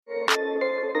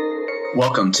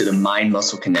Welcome to the Mind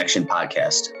Muscle Connection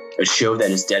podcast, a show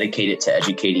that is dedicated to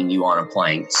educating you on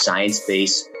applying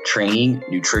science-based training,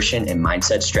 nutrition, and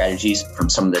mindset strategies from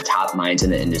some of the top minds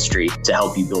in the industry to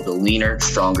help you build a leaner,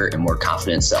 stronger, and more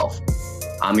confident self.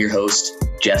 I'm your host,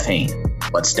 Jeff Hain.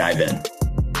 Let's dive in.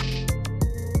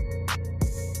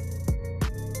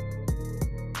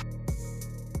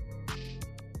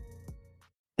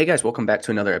 Hey guys, welcome back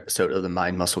to another episode of the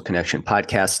Mind Muscle Connection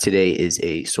podcast. Today is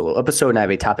a solo episode and I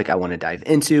have a topic I want to dive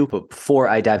into. But before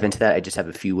I dive into that, I just have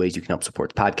a few ways you can help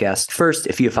support the podcast. First,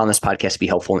 if you have found this podcast to be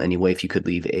helpful in any way, if you could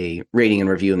leave a rating and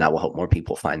review, and that will help more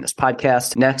people find this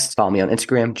podcast. Next, follow me on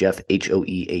Instagram, Jeff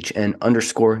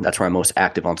HOEHN_. That's where I'm most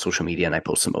active on social media and I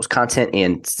post the most content,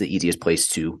 and it's the easiest place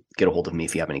to get a hold of me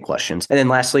if you have any questions. And then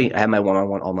lastly, I have my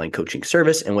one-on-one online coaching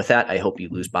service. And with that, I help you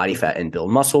lose body fat and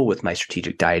build muscle with my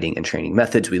strategic dieting and training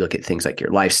methods. We look at things like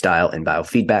your lifestyle and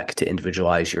biofeedback to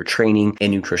individualize your training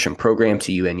and nutrition program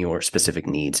to you and your specific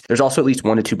needs. There's also at least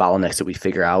 1 to 2 bottlenecks that we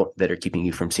figure out that are keeping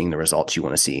you from seeing the results you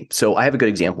want to see. So I have a good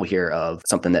example here of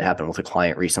something that happened with a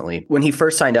client recently. When he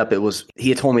first signed up, he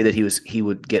had told me that he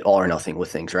would get all or nothing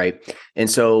with things, right? And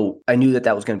so I knew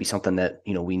that was going to be something that,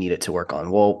 we needed to work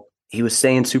on. Well, he was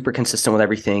staying super consistent with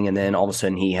everything. And then all of a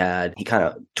sudden he kind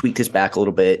of tweaked his back a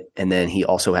little bit. And then he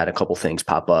also had a couple things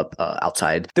pop up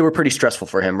outside that were pretty stressful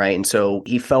for him. Right. And so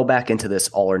he fell back into this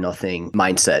all or nothing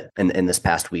mindset in this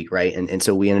past week. Right. And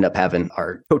so we ended up having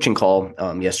our coaching call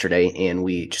yesterday, and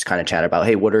we just kind of chatted about,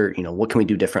 hey, what can we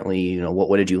do differently?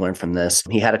 What did you learn from this?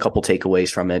 He had a couple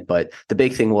takeaways from it, but the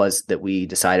big thing was that we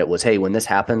decided was, hey, when this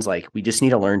happens, like, we just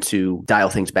need to learn to dial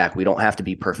things back. We don't have to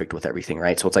be perfect with everything.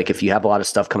 Right. So it's like, if you have a lot of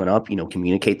stuff coming up,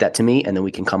 communicate that to me, and then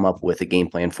we can come up with a game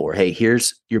plan for, hey,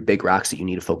 here's your big rocks that you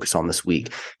need to focus on this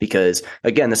week. Because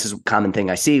again, this is a common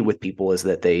thing I see with people is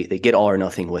that they get all or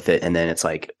nothing with it. And then it's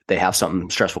like, they have something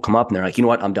stressful come up and they're like, you know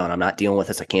what, I'm done. I'm not dealing with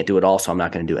this. I can't do it all. So I'm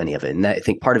not going to do any of it. And I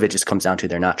think part of it just comes down to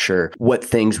they're not sure what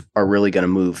things are really going to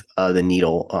move the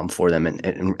needle for them.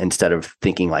 And instead of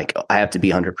thinking like, I have to be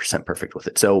 100% perfect with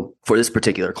it. So for this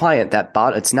particular client,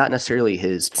 it's not necessarily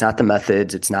it's not the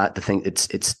methods. It's not the thing.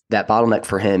 It's that bottleneck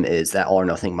for him is that all or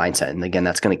nothing mindset. And again,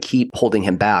 that's going to keep holding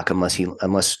him back unless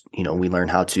we learn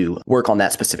how to work on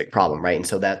that specific problem. Right. And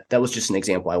so that was just an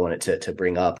example I wanted to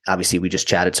bring up. Obviously we just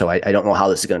chatted, so I don't know how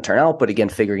this is going to turn out, but again,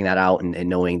 figuring that out and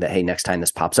knowing that, hey, next time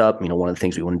this pops up, one of the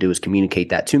things we want to do is communicate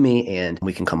that to me, and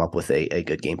we can come up with a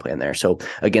good game plan there. So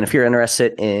again, if you're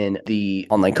interested in the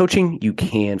online coaching, you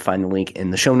can find the link in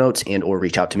the show notes or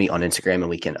reach out to me on Instagram, and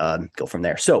we can go from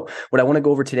there. So what I want to go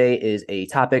over today is a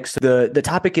topic. So the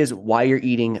topic is why you're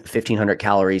eating 1,500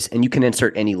 calories, and you can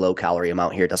insert any low calorie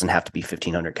amount here. It doesn't have to be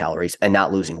 1,500 calories and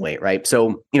not losing weight, right?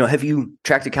 So, have you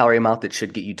tracked a calorie amount that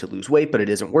should get you to lose weight, but it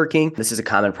isn't working? This is a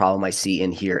common problem I see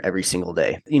in here every single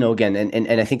day. Again,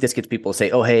 and I think this gets people to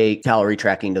say, oh, hey, calorie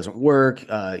tracking doesn't work.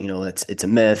 It's a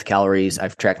myth. Calories,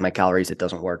 I've tracked my calories. It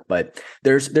doesn't work. But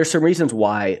there's some reasons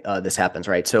why this happens,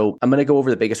 right? So I'm going to go over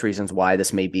the biggest reasons why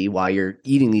this may be, why you're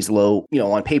eating these low,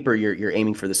 on paper, you're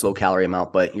aiming for this low calorie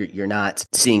amount, but you're not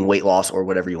seeing weight loss or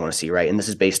whatever you want to see, right? And this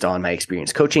is based on my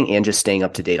experience coaching and just staying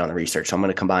up to date on the research. So I'm going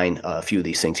to combine a few of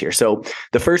these things here. So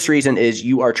the first reason is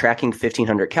you are tracking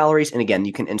 1,500 calories. And again,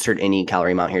 you can insert any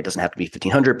calorie amount here. It doesn't have to be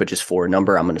 1,500, but just for a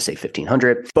number, I'm going to say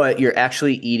 1,500, but you're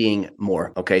actually eating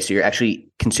more. Okay. So you're actually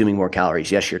consuming more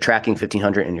calories. Yes, you're tracking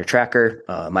 1,500 in your tracker,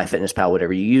 MyFitnessPal,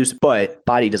 whatever you use, but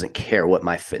body doesn't care what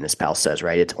MyFitnessPal says,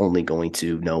 right? It's only going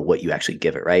to know what you actually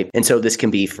give it, right? And so this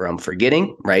can be from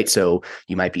forgetting, right? So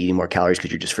you might be eating more calories because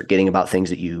you're just forgetting about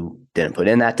things that you didn't put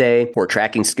in that day. Or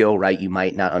tracking skill, right? You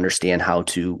might not understand how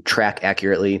to track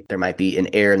accurately. There might be an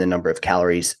error in the number of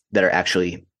calories that are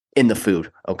actually in the food.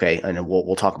 Okay. And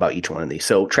we'll talk about each one of these.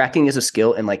 So tracking is a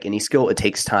skill, and like any skill, it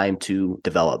takes time to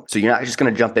develop. So you're not just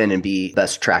going to jump in and be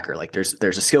best tracker. Like there's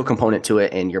a skill component to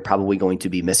it, and you're probably going to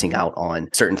be missing out on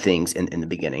certain things in the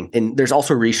beginning. And there's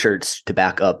also research to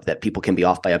back up that people can be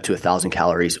off by up to 1,000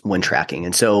 calories when tracking.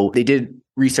 And so they did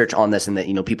research on this, and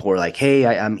that, people were like, hey,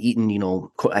 I'm eating,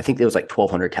 I think it was like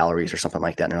 1,200 calories or something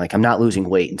like that. And they're like, I'm not losing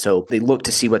weight. And so they looked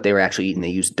to see what they were actually eating. They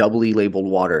used doubly labeled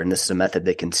water. And this is a method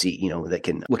that can see, that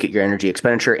can look at your energy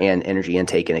expenditure and energy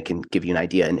intake, and it can give you an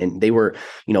idea. And they were,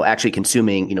 actually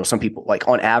consuming, some people, like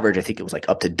on average, I think it was like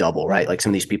up to double, right? Like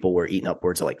some of these people were eating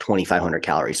upwards of like 2,500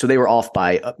 calories. So they were off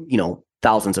by,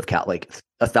 thousands of like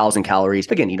 1,000 calories.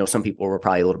 Again, some people were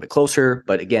probably a little bit closer,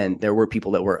 but again, there were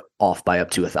people that were off by up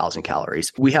to 1,000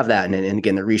 calories. We have that. And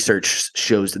again, the research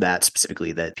shows that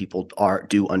specifically that people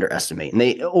do underestimate, and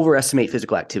they overestimate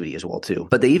physical activity as well too.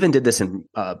 But they even did this in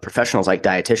professionals like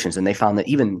dietitians, and they found that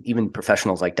even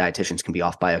professionals like dietitians can be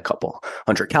off by a couple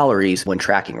hundred calories when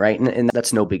tracking, right? And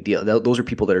that's no big deal. Those are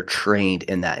people that are trained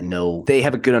in that and know they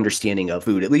have a good understanding of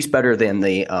food, at least better than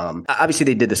they, obviously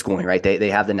they did the schooling, right?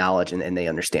 They have the knowledge and they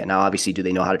understand. Now, obviously, do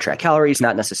they know how to track calories?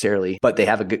 Not necessarily, but they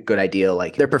have a good idea.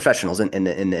 Like they're professionals in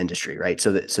the industry, right?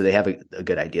 So they have a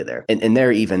good idea there, and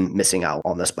they're even missing out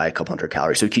on this by a couple hundred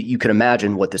calories. So you can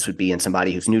imagine what this would be in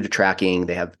somebody who's new to tracking.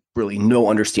 They have really no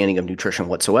understanding of nutrition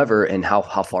whatsoever and how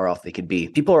far off they could be.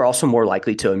 People are also more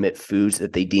likely to omit foods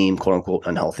that they deem quote unquote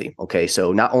unhealthy. Okay.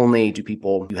 So not only do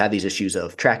you have these issues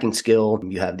of tracking skill,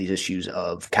 you have these issues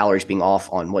of calories being off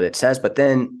on what it says, but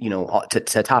then,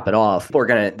 to top it off, people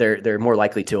are they're more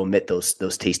likely to omit those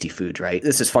tasty foods, right?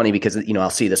 This is funny because, I'll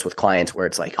see this with clients where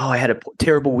it's like, oh, I had a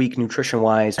terrible week nutrition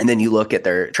wise. And then you look at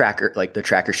their tracker, like the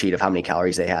tracker sheet of how many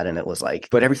calories they had. And it was like,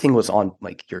 but everything was on,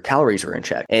 like your calories were in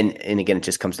check. And again, it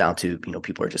just comes down to,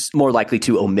 people are just more likely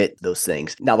to omit those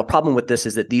things. Now, the problem with this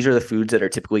is that these are the foods that are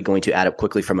typically going to add up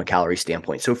quickly from a calorie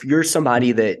standpoint. So if you're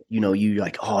somebody that, you're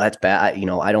like, oh, that's bad.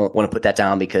 I don't want to put that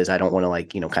down because I don't want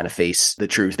to kind of face the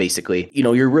truth, basically.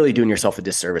 You're really doing yourself a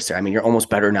disservice there. I mean, you're almost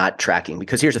better not tracking,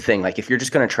 because here's the thing, like if you're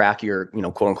just going to track your,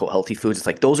 quote unquote healthy foods, it's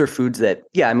like, those are foods that,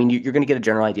 yeah, I mean, you're going to get a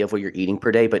general idea of what you're eating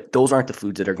per day, but those aren't the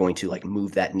foods that are going to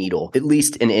move that needle, at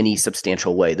least in any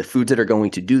substantial way. The foods that are going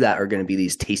to do that are going to be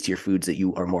these tastier foods that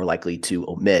you are more likely to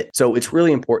omit. So it's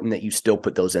really important that you still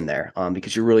put those in there,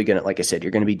 because you're really going to, like I said,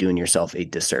 you're going to be doing yourself a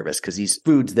disservice, because these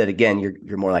foods that, again,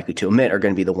 you're more likely to omit are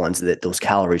going to be the ones that those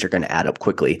calories are going to add up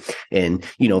quickly. And,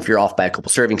 if you're off by a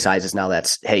couple serving sizes, now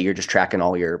that's, hey, you're just tracking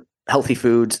all your healthy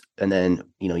foods. And then,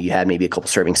 you had maybe a couple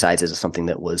serving sizes of something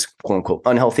that was quote unquote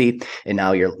unhealthy. And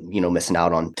now you're, missing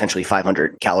out on potentially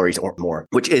 500 calories or more,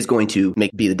 which is going to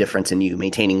be the difference in you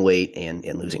maintaining weight and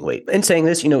losing weight. And saying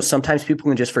this, sometimes people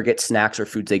can just forget snacks or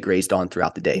foods they grazed on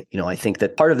throughout the day. I think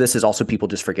that part of this is also people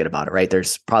just forget about it, right?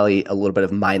 There's probably a little bit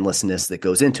of mindlessness that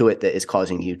goes into it that is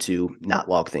causing you to not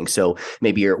log things. So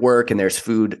maybe you're at work and there's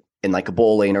food in like a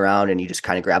bowl laying around, and you just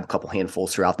kind of grab a couple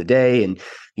handfuls throughout the day, and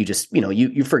you just,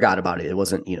 you forgot about it. It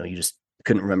wasn't, you just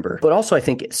couldn't remember. But also I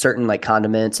think certain like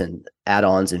condiments and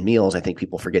add-ons and meals, I think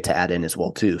people forget to add in as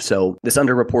well too. So this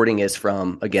underreporting is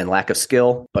from, again, lack of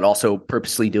skill, but also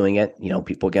purposely doing it.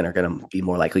 People again are going to be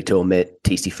more likely to omit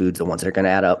tasty foods, the ones that are going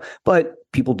to add up, but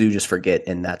people do just forget,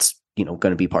 and that's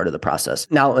going to be part of the process.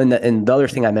 Now, and the other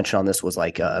thing I mentioned on this was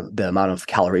like the amount of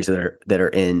calories that are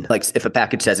in, like if a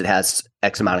package says it has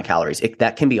X amount of calories,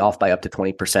 that can be off by up to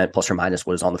 20% plus or minus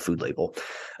what is on the food label.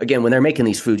 Again, when they're making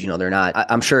these foods, they're not,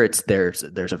 I'm sure there's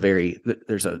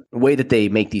a way that they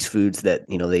make these foods that,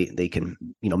 they can,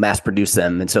 mass produce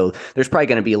them. And so there's probably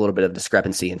going to be a little bit of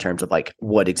discrepancy in terms of like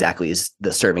what exactly is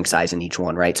the serving size in each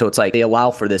one, right? So it's like they allow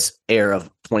for this air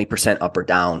of 20% up or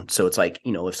down. So it's like,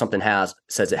 if something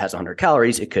says it has 100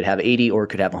 calories, it could have 80 or it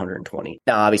could have 120.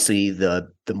 Now, obviously the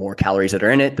more calories that are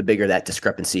in it, the bigger that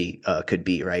discrepancy could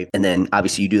be, right? And then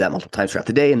obviously you do that multiple times throughout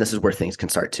the day, and this is where things can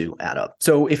start to add up.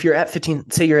 So if you're at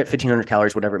say you're at 1,500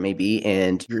 calories, whatever it may be,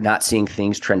 and you're not seeing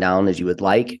things trend down as you would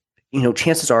like,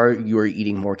 chances are you are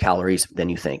eating more calories than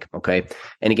you think. Okay.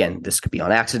 And again, this could be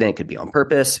on accident, it could be on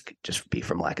purpose, it could just be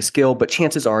from lack of skill, but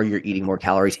chances are you're eating more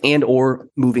calories and or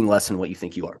moving less than what you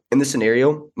think you are. In this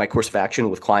scenario, my course of action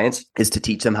with clients is to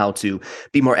teach them how to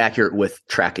be more accurate with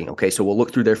tracking. Okay. So we'll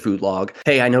look through their food log.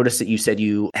 Hey, I noticed that you said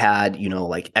you had,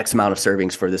 like X amount of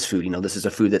servings for this food. This is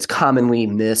a food that's commonly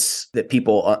that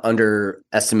people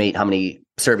underestimate how many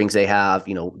servings they have.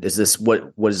 Is this,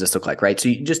 what does this look like? Right. So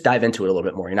you just dive into it a little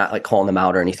bit more. You're not like calling them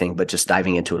out or anything, but just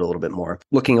diving into it a little bit more,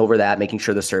 looking over that, making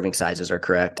sure the serving sizes are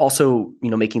correct. Also,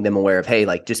 making them aware of, hey,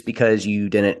 like just because you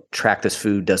didn't track this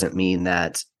food doesn't mean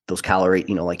that those calories,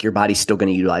 like your body's still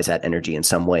going to utilize that energy in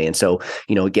some way. And so,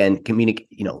 again,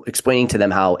 explaining to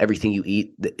them how everything you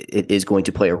eat, it is going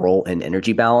to play a role in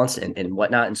energy balance and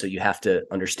whatnot. And so you have to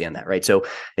understand that, right? So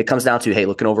it comes down to, hey,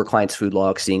 looking over clients' food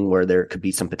log, seeing where there could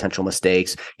be some potential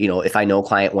mistakes. If I know a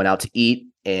client went out to eat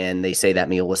and they say that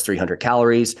meal was 300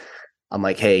 calories, I'm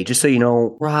like, hey, just so you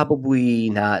know, probably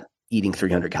not eating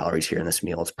 300 calories here in this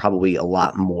meal. It's probably a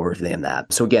lot more than that.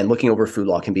 So again, looking over food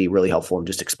log can be really helpful in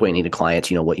just explaining to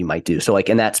clients, what you might do. So like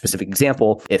in that specific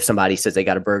example, if somebody says they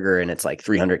got a burger and it's like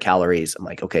 300 calories, I'm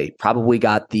like, okay, probably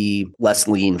got the less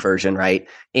lean version, right?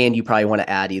 And you probably want to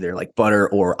add either like butter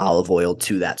or olive oil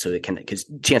to that. So it can, because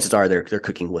chances are they're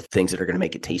cooking with things that are going to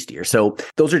make it tastier. So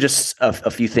those are just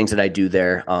a few things that I do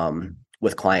there.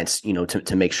 with clients,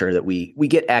 to make sure that we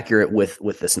get accurate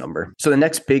with this number. So the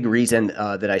next big reason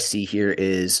that I see here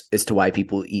is to why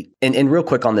people eat. And real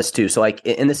quick on this too. So like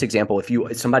in this example,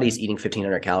 if somebody's eating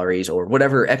 1,500 calories or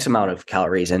whatever X amount of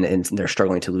calories and they're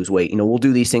struggling to lose weight, we'll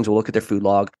do these things. We'll look at their food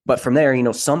log. But from there,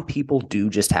 some people do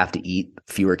just have to eat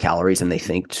fewer calories than they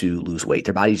think to lose weight.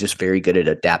 Their body's just very good at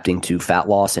adapting to fat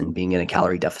loss and being in a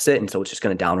calorie deficit. And so it's just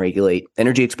going to downregulate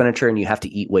energy expenditure, and you have to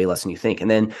eat way less than you think. And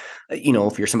then,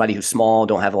 if you're somebody who's small,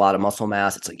 don't have a lot of muscle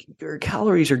mass, it's like your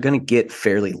calories are going to get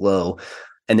fairly low.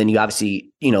 And then you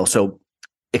obviously, so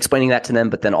explaining that to them,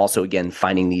 but then also, again,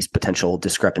 finding these potential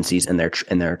discrepancies in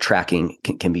their tracking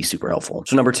can be super helpful.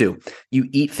 So number 2, you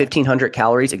eat 1,500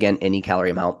 calories, again, any calorie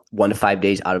amount, 1 to 5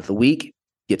 days out of the week.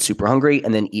 Get super hungry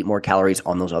and then eat more calories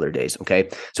on those other days. Okay.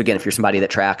 So again, if you're somebody that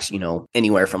tracks,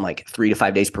 anywhere from like 3 to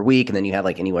 5 days per week, and then you have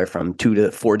like anywhere from 2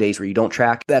 to 4 days where you don't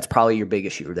track, that's probably your big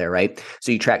issue there, right?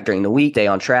 So you track during the week, stay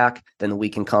on track, then the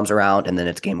weekend comes around and then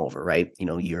it's game over, right?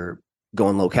 You're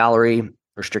going low calorie,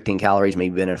 restricting calories,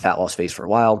 maybe been in a fat loss phase for a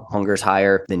while, hunger is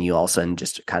higher, then you all of a sudden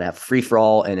just kind of have free for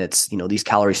all. And it's, these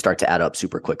calories start to add up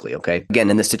super quickly. Okay. Again,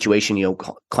 in this situation,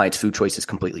 clients' food choices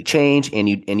completely change and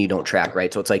you don't track,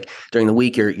 right? So it's like during the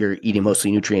week, you're eating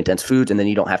mostly nutrient dense foods and then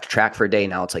you don't have to track for a day.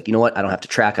 Now it's like, I don't have to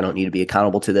track. I don't need to be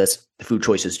accountable to this. The food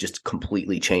choices just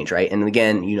completely change, right? And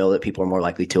again, that people are more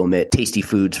likely to omit tasty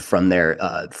foods from their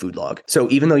food log. So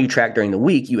even though you track during the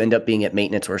week, you end up being at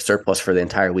maintenance or surplus for the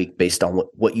entire week based on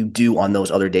what you do on those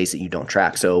other days that you don't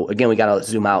track. So again, we got to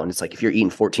zoom out, and it's like if you're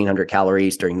eating 1,400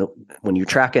 calories when you're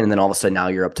tracking, and then all of a sudden now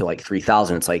you're up to like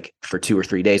 3,000. It's like for 2 or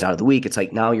 3 days out of the week, it's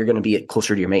like now you're going to be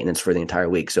closer to your maintenance for the entire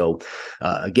week. So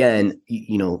again,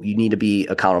 you need to be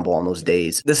accountable on those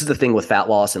days. This is the thing with fat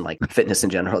loss and like fitness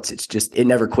in general. It's just, it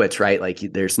never quits, right? Like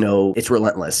it's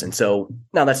relentless. And so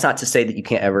now that's not to say that you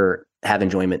can't ever have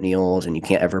enjoyment meals and you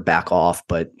can't ever back off.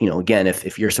 But, again,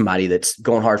 if you're somebody that's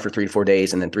going hard for 3 to 4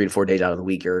 days and then 3 to 4 days out of the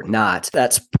week, you're not,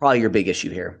 that's probably your big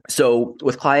issue here. So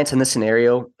with clients in this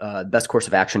scenario, best course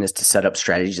of action is to set up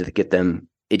strategies that get them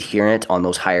adherent on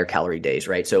those higher calorie days,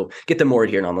 right? So get them more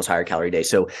adherent on those higher calorie days.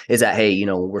 So is that, hey,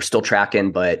 we're still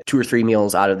tracking, but 2 or 3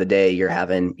 meals out of the day, you're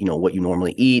having, what you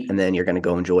normally eat, and then you're going to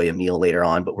go enjoy a meal later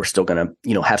on, but we're still going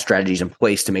to, have strategies in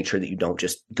place to make sure that you don't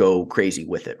just go crazy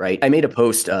with it, right? I made a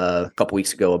post a couple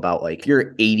weeks ago about like, if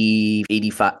you're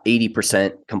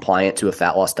 80% compliant to a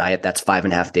fat loss diet, that's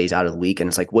 5.5 days out of the week. And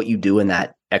it's like what you do in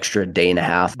that extra day and a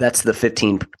half, that's the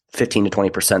 15 to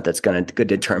 20% that's going to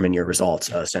determine your results.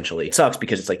 Essentially, it sucks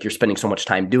because it's like you're spending so much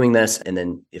time doing this, and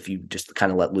then if you just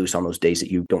kind of let loose on those days that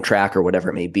you don't track or whatever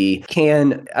it may be,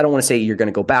 I don't want to say you're going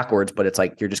to go backwards, but it's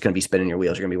like you're just going to be spinning your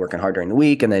wheels. You're going to be working hard during the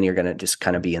week, and then you're going to just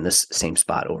kind of be in this same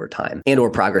spot over time, and or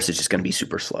progress is just going to be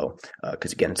super slow.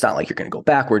 Because again, it's not like you're going to go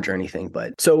backwards or anything.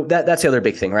 But so that's the other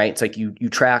big thing, right? It's like you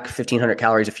track 1,500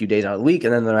 calories a few days out of the week,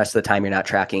 and then the rest of the time you're not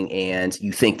tracking, and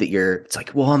you think that it's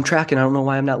like, well, I'm tracking. I don't know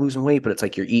why I'm not losing weight, but it's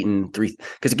like you're eating 3.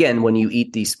 Because again, when you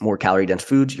eat these more calorie dense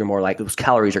foods, you're more like those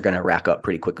calories are going to rack up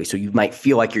pretty quickly. So you might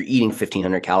feel like you're eating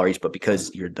 1,500 calories, but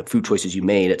because the food choices you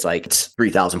made, it's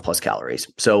 3,000 plus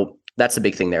calories. So that's the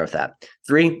big thing there with that.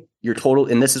 3, your total,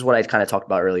 and this is what I kind of talked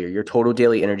about earlier, your total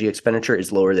daily energy expenditure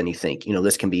is lower than you think.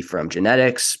 This can be from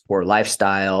genetics, poor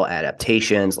lifestyle,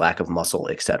 adaptations, lack of muscle,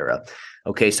 etc.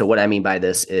 Okay, so what I mean by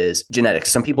this is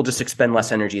genetics. Some people just expend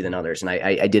less energy than others. And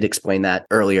I did explain that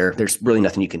earlier. There's really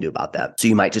nothing you can do about that. So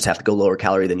you might just have to go lower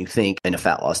calorie than you think in a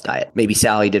fat loss diet. Maybe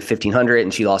Sally did 1,500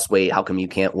 and she lost weight. How come you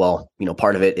can't? Well,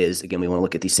 part of it is, again, we want to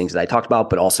look at these things that I talked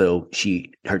about, but also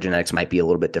her genetics might be a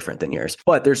little bit different than yours.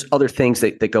 But there's other things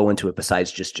that go into it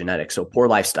besides just genetics. So poor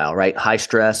lifestyle, right? High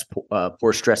stress,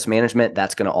 poor stress management,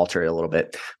 that's going to alter it a little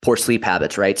bit. Poor sleep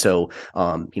habits, right? So,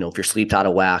 if your sleep's out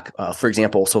of whack, for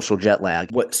example, social jet lag.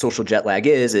 What social jet lag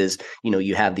is,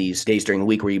 you have these days during the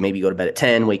week where you maybe go to bed at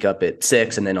 10, wake up at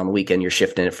 6, and then on the weekend, you're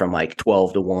shifting it from like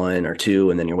 12 to 1 or 2,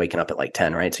 and then you're waking up at like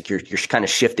 10, right? It's like you're kind of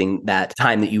shifting that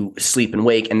time that you sleep and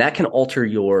wake, and that can alter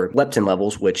your leptin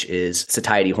levels, which is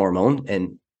satiety hormone,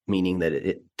 and meaning that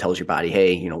it tells your body,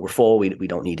 hey, we're full. We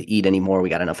don't need to eat anymore. We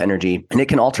got enough energy, and it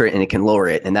can alter it and it can lower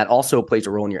it. And that also plays a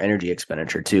role in your energy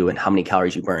expenditure too, and how many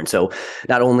calories you burn. So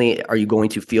not only are you going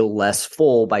to feel less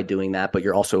full by doing that, but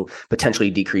you're also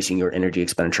potentially decreasing your energy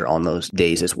expenditure on those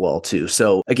days as well too.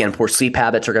 So again, poor sleep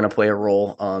habits are going to play a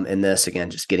role in this.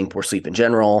 Again, just getting poor sleep in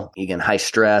general. Again, high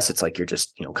stress. It's like you're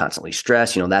just, constantly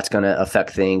stressed, that's going to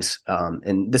affect things.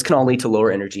 And this can all lead to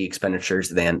lower energy expenditures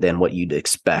than what you'd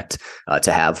expect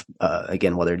to have have,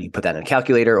 again, whether you put that in a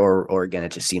calculator or again,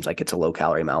 it just seems like it's a low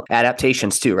calorie amount.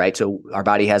 Adaptations too, right? So our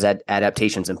body has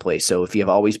adaptations in place. So if you have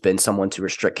always been someone to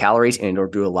restrict calories and or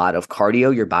do a lot of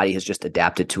cardio, your body has just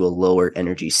adapted to a lower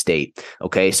energy state.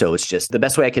 Okay. So it's just the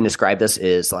best way I can describe this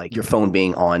is like your phone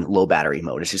being on low battery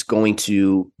mode. It's just going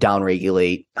to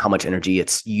downregulate how much energy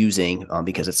it's using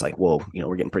because it's like, whoa,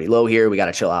 we're getting pretty low here. We got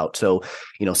to chill out. So,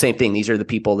 same thing. These are the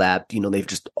people that, they've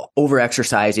just over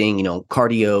exercising,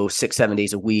 cardio 6-7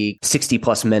 days a week, 60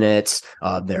 plus minutes.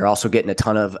 They're also getting a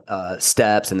ton of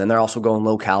steps, and then they're also going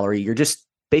low calorie. You're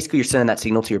sending that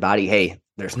signal to your body, hey,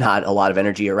 there's not a lot of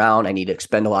energy around. I need to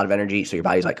expend a lot of energy. So your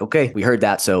body's like, okay, we heard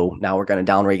that. So now we're going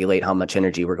to downregulate how much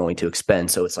energy we're going to expend.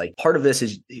 So it's like part of this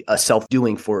is a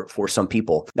self-doing for some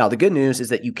people. Now, the good news is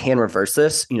that you can reverse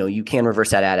this. You can reverse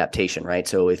that adaptation, right?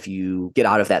 So if you get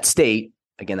out of that state,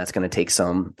 again, that's going to take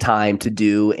some time to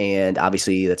do. And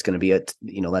obviously that's going to be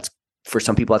that's for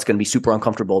some people, that's going to be super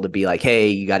uncomfortable to be like, hey,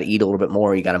 you got to eat a little bit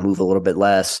more. You got to move a little bit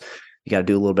less. You got to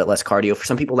do a little bit less cardio. For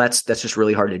some people, that's just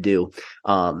really hard to do.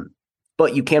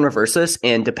 But you can reverse this.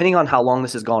 And depending on how long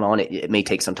this has gone on, it may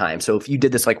take some time. So if you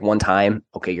did this like one time,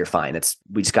 okay, you're fine.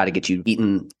 We just got to get you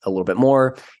eating a little bit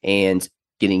more and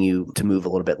getting you to move a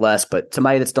little bit less. But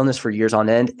somebody that's done this for years on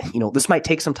end, this might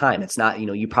take some time. It's not,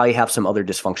 you probably have some other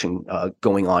dysfunction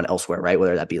going on elsewhere, right?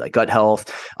 Whether that be like gut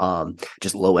health,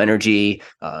 just low energy,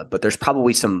 but there's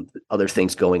probably some other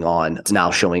things going on. It's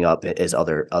now showing up as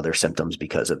other symptoms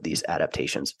because of these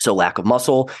adaptations. So lack of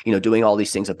muscle, doing all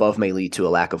these things above may lead to a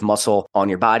lack of muscle on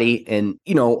your body. And,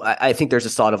 I think there's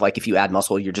this thought of like, if you add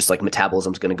muscle, you're just like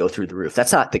metabolism's going to go through the roof.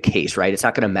 That's not the case, right? It's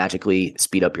not going to magically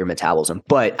speed up your metabolism,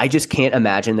 but I just can't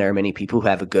imagine there are many people who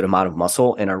have a good amount of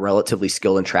muscle and are relatively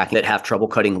skilled in tracking that have trouble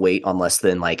cutting weight on less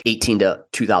than like 18 to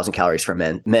 2,000 calories for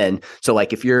men. So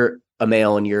like if you're a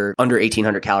male and you're under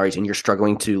 1,800 calories and you're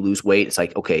struggling to lose weight, it's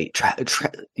like, okay,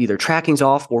 either tracking's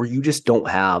off or you just don't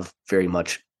have very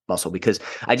much muscle, because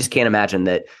I just can't imagine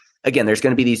that. Again, there's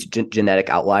going to be these genetic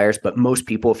outliers, but most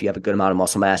people, if you have a good amount of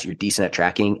muscle mass, you're decent at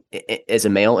tracking. As a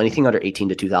male, anything under 18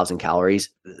 to 2,000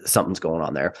 calories, something's going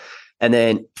on there. And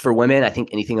then for women, I think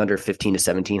anything under 15 to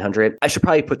 1,700, I should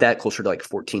probably put that closer to like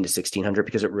 14 to 1,600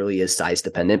 because it really is size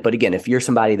dependent. But again, if you're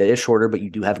somebody that is shorter, but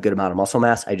you do have a good amount of muscle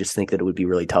mass, I just think that it would be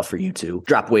really tough for you to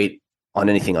drop weight on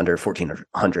anything under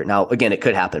 1,400. Now, again, it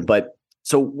could happen, but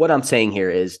so what I'm saying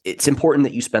here is it's important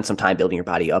that you spend some time building your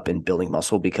body up and building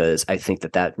muscle, because I think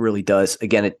that really does,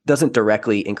 again, it doesn't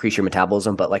directly increase your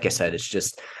metabolism, but like I said, it's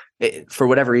just, for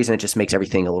whatever reason, it just makes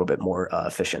everything a little bit more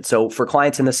efficient. So for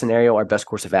clients in this scenario, our best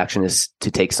course of action is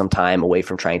to take some time away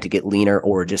from trying to get leaner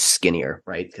or just skinnier,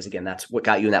 right? Because again, that's what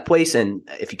got you in that place. And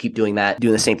if you keep doing that,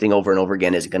 doing the same thing over and over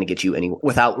again, isn't going to get you anywhere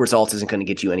without results, isn't going to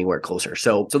get you anywhere closer.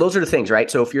 So those are the things, right?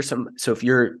 So if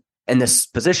you're in this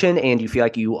position and you feel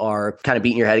like you are kind of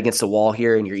beating your head against the wall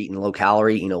here and you're eating low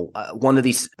calorie, one of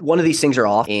these things are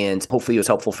off, and hopefully it was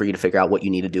helpful for you to figure out what you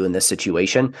need to do in this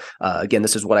situation. Again,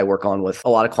 this is what I work on with a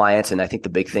lot of clients. And I think the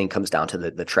big thing comes down to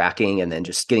the tracking and then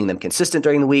just getting them consistent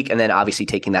during the week. And then obviously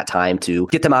taking that time to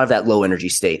get them out of that low energy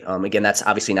state. Again, that's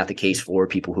obviously not the case for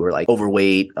people who are like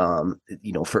overweight.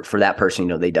 For that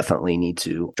person, they definitely need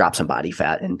to drop some body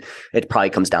fat, and it probably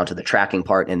comes down to the tracking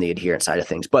part and the adherence side of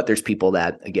things. But there's people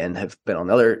that, again, have been on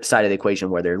the other side of the equation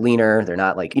where they're leaner. They're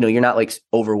not like, you're not like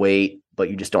overweight, but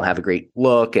you just don't have a great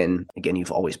look. And again,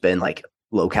 you've always been like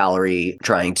low calorie,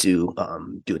 trying to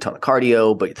do a ton of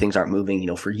cardio, but things aren't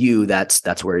moving. For you,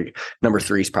 that's where number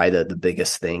 3 is probably the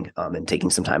biggest thing, and taking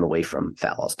some time away from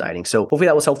fat loss dieting. So hopefully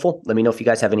that was helpful. Let me know if you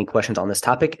guys have any questions on this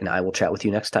topic, and I will chat with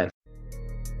you next time.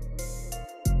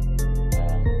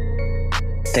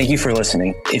 Thank you for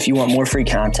listening. If you want more free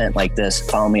content like this,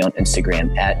 follow me on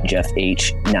Instagram at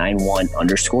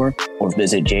JeffH91_ or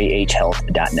visit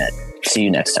jhhealth.net. See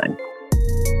you next time.